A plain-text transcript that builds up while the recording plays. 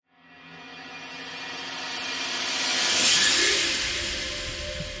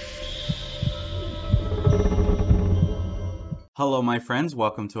Hello, my friends.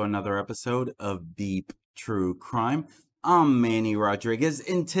 Welcome to another episode of Deep True Crime. I'm Manny Rodriguez.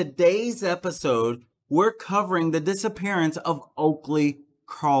 In today's episode, we're covering the disappearance of Oakley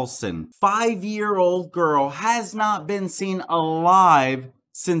Carlson. 5-year-old girl has not been seen alive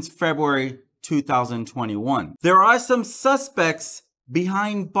since February 2021. There are some suspects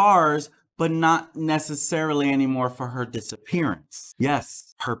behind bars, but not necessarily anymore for her disappearance.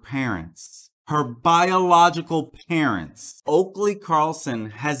 Yes, her parents. Her biological parents. Oakley Carlson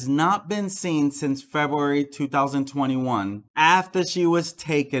has not been seen since February 2021 after she was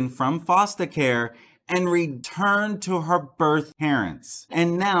taken from foster care and returned to her birth parents.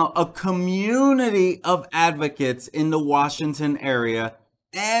 And now a community of advocates in the Washington area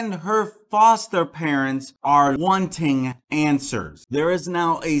and her foster parents are wanting answers. There is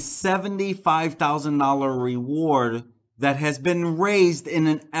now a $75,000 reward that has been raised in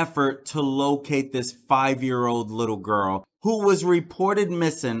an effort to locate this 5-year-old little girl who was reported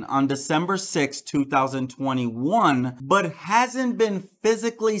missing on December 6, 2021, but hasn't been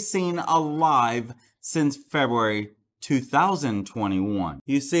physically seen alive since February 2021.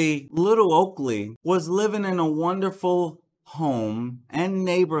 You see, little Oakley was living in a wonderful home and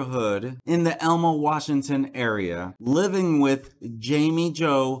neighborhood in the Elma, Washington area, living with Jamie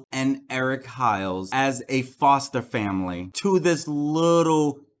Joe and Eric Hiles as a foster family to this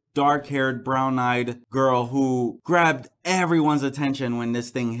little dark-haired, brown-eyed girl who grabbed everyone's attention when this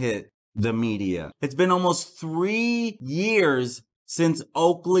thing hit the media. It's been almost 3 years since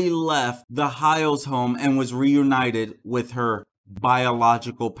Oakley left the Hiles home and was reunited with her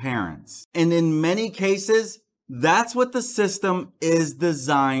biological parents. And in many cases, that's what the system is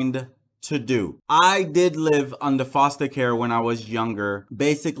designed to do. I did live under foster care when I was younger,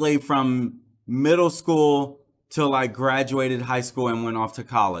 basically from middle school till I graduated high school and went off to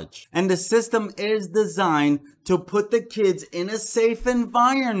college. And the system is designed to put the kids in a safe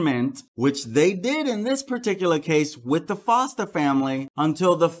environment, which they did in this particular case with the foster family,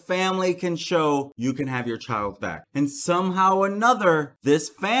 until the family can show you can have your child back. And somehow or another, this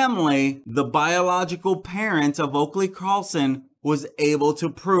family, the biological parents of Oakley Carlson, was able to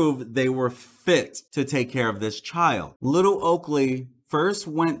prove they were fit to take care of this child. Little Oakley first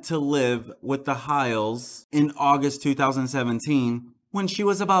went to live with the Hiles in August 2017 when she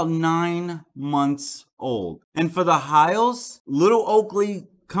was about 9 months old. And for the Hiles, little Oakley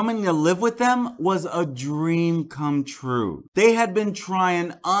coming to live with them was a dream come true. They had been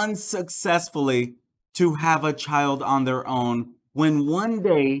trying unsuccessfully to have a child on their own when one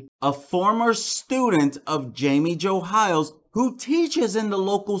day a former student of Jamie Jo Hiles, who teaches in the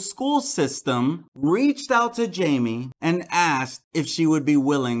local school system, reached out to Jamie and asked if she would be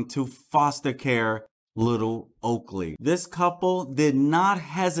willing to foster care little Oakley. This couple did not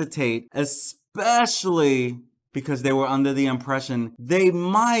hesitate, especially because they were under the impression they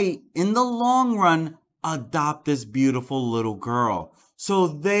might, in the long run, adopt this beautiful little girl. So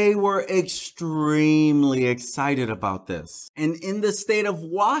they were extremely excited about this. And in the state of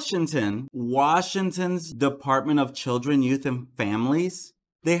Washington, Washington's Department of Children, Youth, and Families,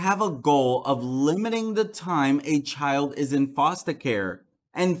 they have a goal of limiting the time a child is in foster care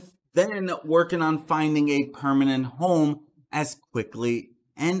and then working on finding a permanent home as quickly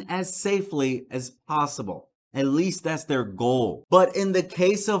and as safely as possible. At least that's their goal. But in the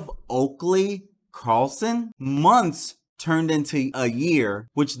case of Oakley Carlson, months turned into a year,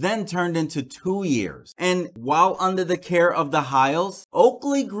 which then turned into 2 years. And while under the care of the Hiles,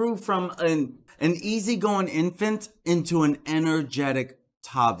 Oakley grew from an easygoing infant into an energetic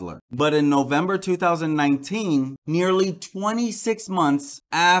toddler. But in November 2019, nearly 26 months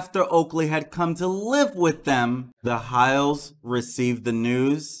after Oakley had come to live with them, the Hiles received the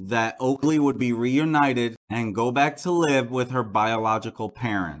news that Oakley would be reunited and go back to live with her biological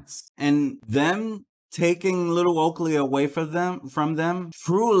parents. And them taking little Oakley away from them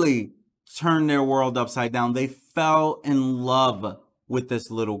truly turned their world upside down. They fell in love with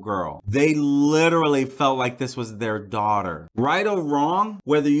this little girl. They literally felt like this was their daughter. Right or wrong,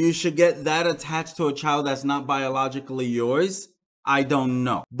 whether you should get that attached to a child that's not biologically yours, I don't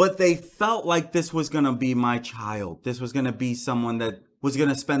know. But they felt like this was going to be my child. This was going to be someone that was going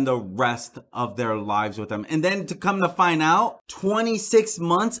to spend the rest of their lives with them. And then to come to find out, 26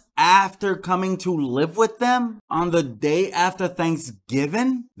 months after coming to live with them, on the day after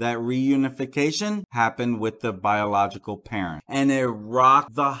Thanksgiving, that reunification happened with the biological parent. And it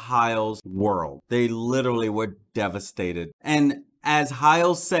rocked the Hiles world. They literally were devastated. And as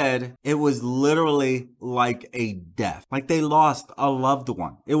Hiles said, it was literally like a death. Like they lost a loved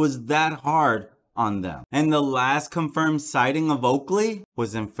one. It was that hard on them. And the last confirmed sighting of Oakley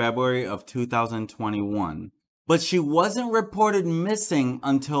was in February of 2021. but she wasn't reported missing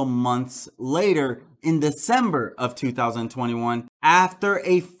until months later in December of 2021 after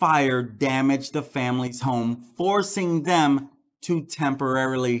a fire damaged the family's home, forcing them to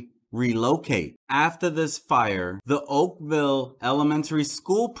temporarily relocate. After this fire, the Oakville Elementary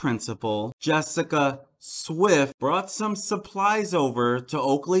School principal, Jessica Swift, brought some supplies over to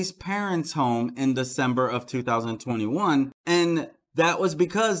Oakley's parents' home in December of 2021, and that was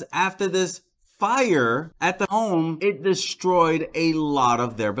because after this fire at the home, it destroyed a lot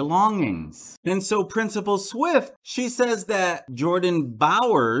of their belongings. And so Principal Swift, she says that Jordan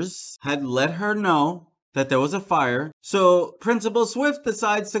Bowers had let her know that there was a fire. So Principal Swift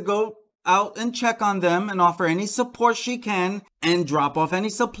decides to go out and check on them and offer any support she can and drop off any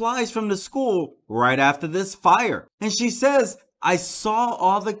supplies from the school right after this fire. And she says, I saw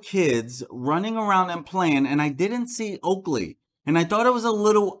all the kids running around and playing and I didn't see Oakley. And I thought it was a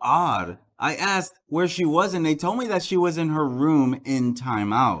little odd. I asked where she was and they told me that she was in her room in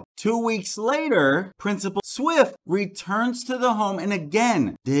timeout. 2 weeks later, Principal Swift returns to the home and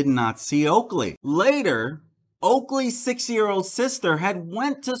again did not see Oakley. Later, Oakley's 6-year-old sister had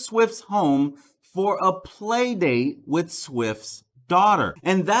went to Swift's home for a play date with Swift's daughter.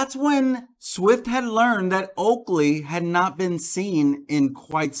 And that's when Swift had learned that Oakley had not been seen in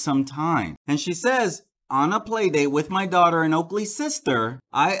quite some time. And she says, on a play date with my daughter and Oakley's sister,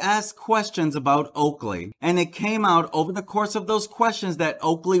 I asked questions about Oakley, and it came out over the course of those questions that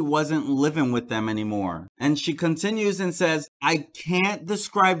Oakley wasn't living with them anymore. And she continues and says, I can't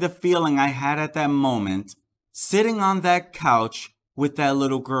describe the feeling I had at that moment, sitting on that couch with that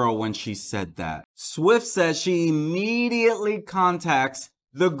little girl when she said that. Swift says she immediately contacts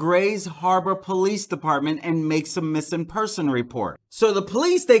the Grays Harbor Police Department and makes a missing person report. So the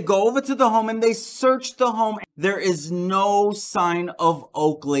police, they go over to the home and they search the home. There is no sign of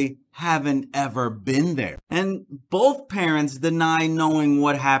Oakley having ever been there. And both parents deny knowing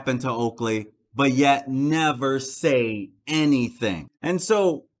what happened to Oakley, but yet never say anything. And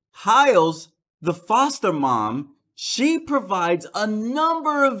so Hiles, the foster mom, she provides a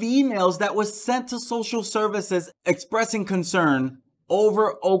number of emails that was sent to social services expressing concern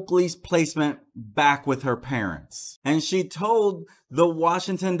over Oakley's placement back with her parents. And she told the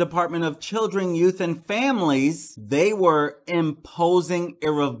Washington Department of Children, Youth, and Families they were imposing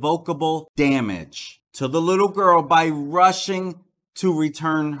irrevocable damage to the little girl by rushing to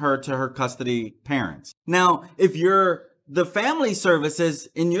return her to her custody parents. Now, if you're the family services,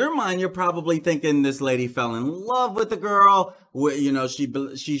 in your mind, you're probably thinking this lady fell in love with the girl. You know,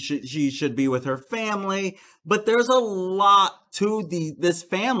 she should be with her family. But there's a lot to this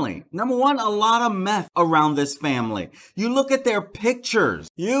family. Number one, a lot of meth around this family. You look at their pictures,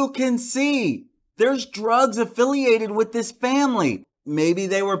 you can see there's drugs affiliated with this family. Maybe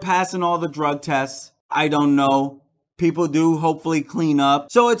they were passing all the drug tests. I don't know. People do hopefully clean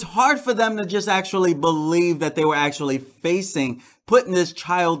up. So it's hard for them to just actually believe that they were actually putting this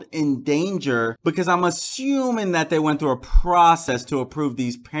child in danger, because I'm assuming that they went through a process to approve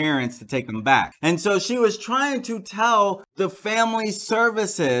these parents to take them back. And so she was trying to tell the family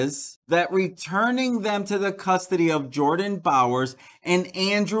services that returning them to the custody of Jordan Bowers and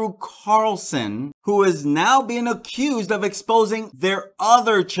Andrew Carlson, who is now being accused of exposing their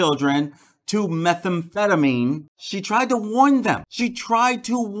other children to methamphetamine. She tried to warn them.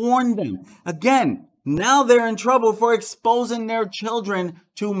 Again, now they're in trouble for exposing their children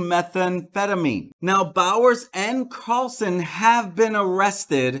to methamphetamine. Now, Bowers and Carlson have been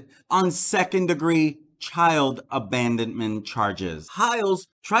arrested on second-degree child abandonment charges. Hiles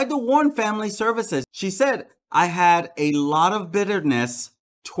tried to warn family services. She said, I had a lot of bitterness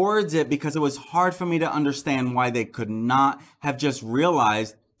towards it because it was hard for me to understand why they could not have just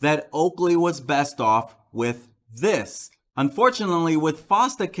realized that Oakley was best off with this. Unfortunately, with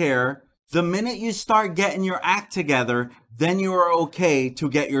foster care, the minute you start getting your act together, then you are okay to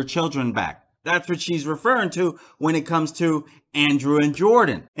get your children back. That's what she's referring to when it comes to Andrew and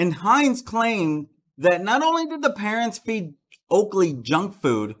Jordan. And Hines claimed that not only did the parents feed Oakley junk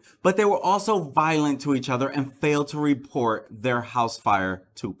food, but they were also violent to each other and failed to report their house fire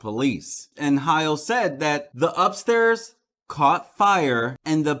to police. And Hiles said that the upstairs caught fire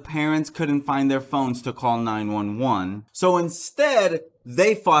and the parents couldn't find their phones to call 911. So instead,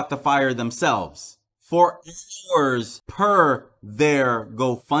 they fought the fire themselves for hours per their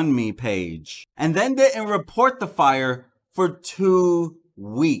GoFundMe page, and then didn't report the fire for 2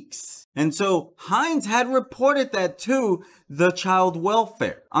 weeks. And so Hines had reported that to the child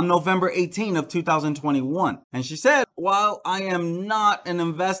welfare on November 18 of 2021. And she said, while I am not an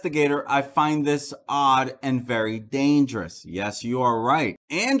investigator, I find this odd and very dangerous. Yes, you are right.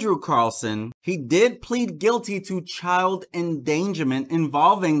 Andrew Carlson, he did plead guilty to child endangerment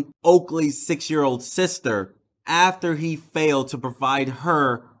involving Oakley's 6-year-old sister after he failed to provide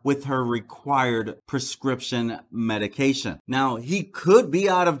her with her required prescription medication. Now, he could be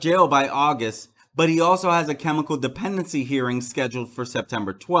out of jail by August, but he also has a chemical dependency hearing scheduled for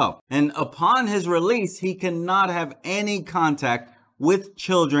September 12th. And upon his release, he cannot have any contact with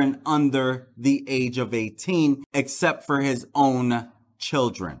children under the age of 18, except for his own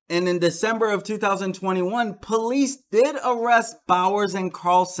children. And in December of 2021, police did arrest Bowers and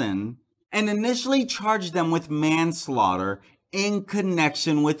Carlson and initially charged them with manslaughter in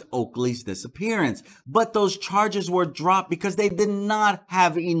connection with Oakley's disappearance. But those charges were dropped because they did not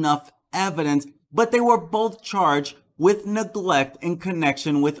have enough evidence, but they were both charged with neglect in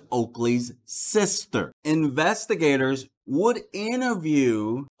connection with Oakley's sister. Investigators would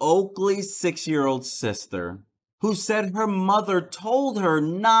interview Oakley's 6-year-old sister, who said her mother told her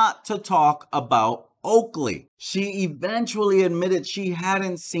not to talk about Oakley. She eventually admitted she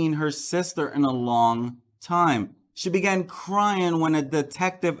hadn't seen her sister in a long time. She began crying when a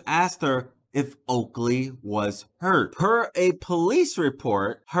detective asked her if Oakley was hurt. Per a police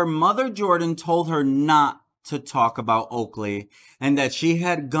report, her mother Jordan told her not to talk about Oakley and that she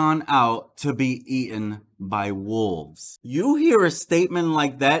had gone out to be eaten by wolves. You hear a statement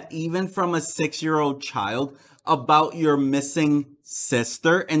like that even from a 6-year-old child about your missing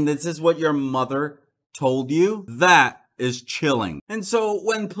sister, and this is what your mother told you? That is chilling. And so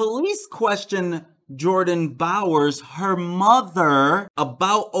when police question Jordan Bowers, her mother,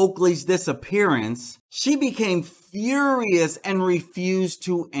 about Oakley's disappearance, she became furious and refused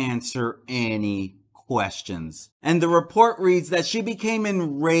to answer any questions. And the report reads that she became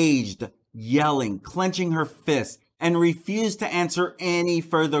enraged, yelling, clenching her fist, and refused to answer any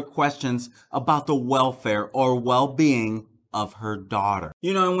further questions about the welfare or well-being of her daughter.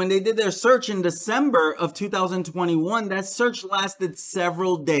 You know, and when they did their search in December of 2021, that search lasted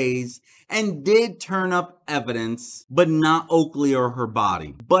several days and did turn up evidence, but not Oakley or her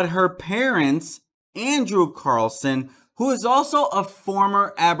body. But her parents, Andrew Carlson, who is also a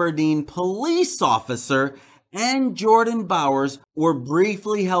former Aberdeen police officer, and Jordan Bowers were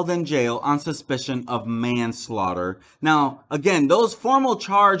briefly held in jail on suspicion of manslaughter. Now, again, those formal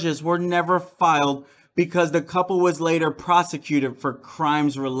charges were never filed because the couple was later prosecuted for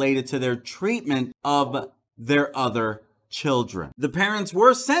crimes related to their treatment of their other children. The parents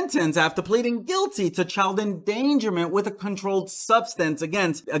were sentenced after pleading guilty to child endangerment with a controlled substance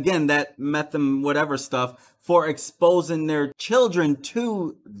against, again, that methamphetamine whatever stuff, for exposing their children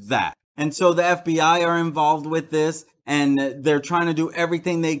to that. And so the FBI are involved with this, and they're trying to do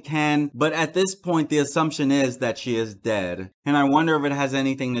everything they can. But at this point, the assumption is that she is dead. And I wonder if it has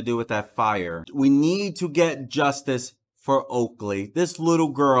anything to do with that fire. We need to get justice for Oakley. This little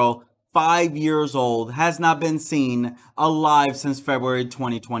girl, 5 years old, has not been seen alive since February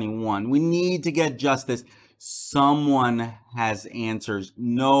 2021. We need to get justice. Someone has answers,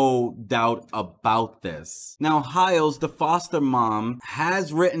 no doubt about this. Now, Hiles, the foster mom,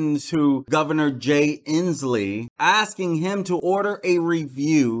 has written to Governor Jay Inslee asking him to order a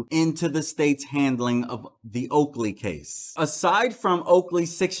review into the state's handling of the Oakley case. Aside from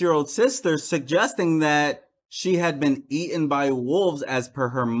Oakley's 6-year-old sister suggesting that she had been eaten by wolves as per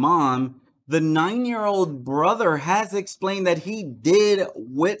her mom, the 9-year-old brother has explained that he did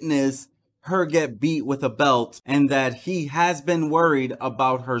witness her get beat with a belt and that he has been worried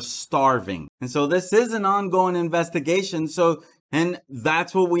about her starving. And so this is an ongoing investigation. And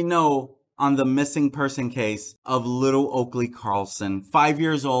that's what we know on the missing person case of little Oakley Carlson. 5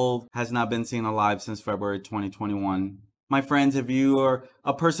 years old, has not been seen alive since February 2021. My friends, if you are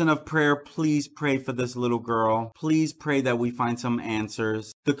a person of prayer, please pray for this little girl. Please pray that we find some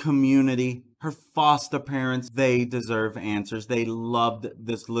answers. The community, her foster parents, they deserve answers. They loved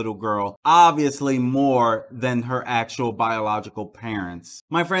this little girl, obviously more than her actual biological parents.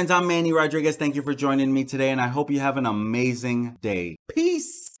 My friends, I'm Manny Rodriguez. Thank you for joining me today, and I hope you have an amazing day.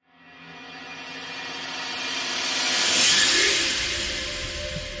 Peace.